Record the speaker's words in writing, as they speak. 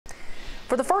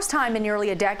For the first time in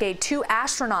nearly a decade, 2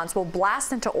 astronauts will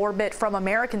blast into orbit from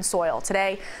American soil.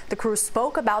 Today, the crew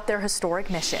spoke about their historic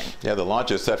mission. Yeah, the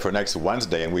launch is set for next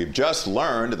Wednesday, and we've just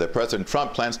learned that President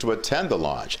Trump plans to attend the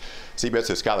launch.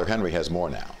 CBS's Skylar Henry has more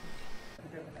now.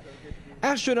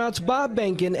 Astronauts Bob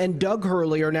Behnken and Doug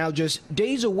Hurley are now just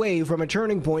days away from a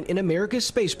turning point in America's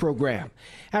space program.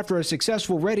 After a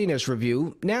successful readiness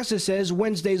review, NASA says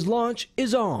Wednesday's launch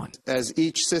is on. As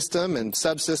each system and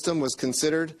subsystem was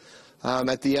considered,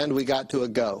 at the end we got to a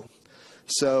go.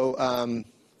 So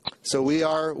we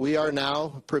are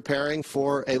now preparing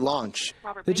for a launch.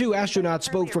 The 2 astronauts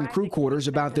spoke from crew quarters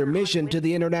about their mission to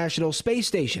the International Space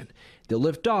Station. They'll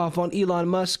lift off on Elon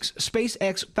Musk's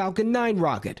SpaceX Falcon 9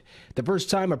 rocket, the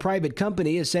first time a private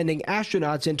company is sending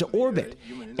astronauts into orbit,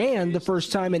 and the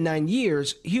first time in 9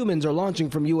 years humans are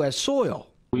launching from U.S. soil.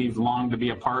 We've longed to be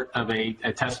a part of a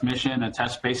test mission, a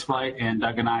test space flight, and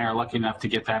Doug and I are lucky enough to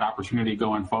get that opportunity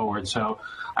going forward. So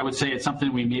I would say it's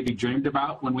something we maybe dreamed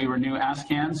about when we were new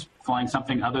ASCANs, flying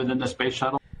something other than the space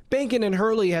shuttle. Behnken and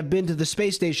Hurley have been to the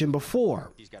space station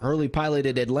before. Hurley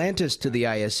piloted Atlantis to the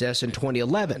ISS in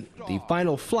 2011, the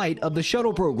final flight of the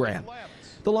shuttle program.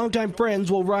 The longtime friends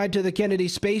will ride to the Kennedy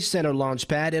Space Center launch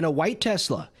pad in a white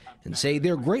Tesla and say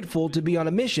they're grateful to be on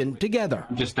a mission together.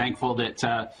 I'm just thankful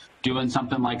that doing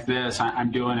something like this,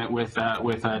 I'm doing it with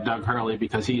Doug Hurley,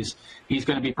 because he's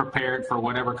going to be prepared for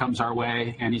whatever comes our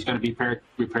way, and he's going to be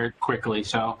prepared quickly.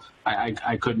 So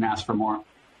I couldn't ask for more.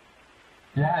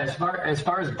 Yeah, as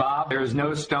far as Bob, there's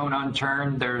no stone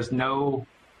unturned. There's no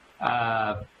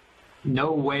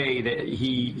way that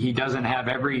he doesn't have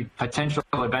every potential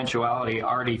eventuality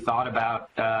already thought about,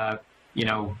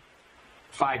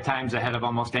 5 times ahead of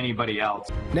almost anybody else.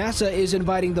 NASA is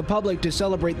inviting the public to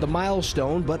celebrate the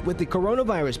milestone, but with the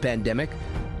coronavirus pandemic,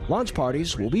 launch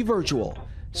parties will be virtual.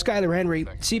 Skylar Henry,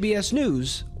 CBS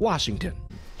News, Washington.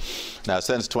 Now,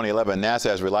 since 2011, NASA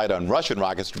has relied on Russian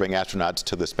rockets to bring astronauts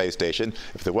to the space station.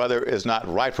 If the weather is not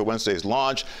right for Wednesday's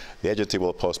launch, the agency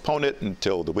will postpone it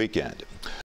until the weekend.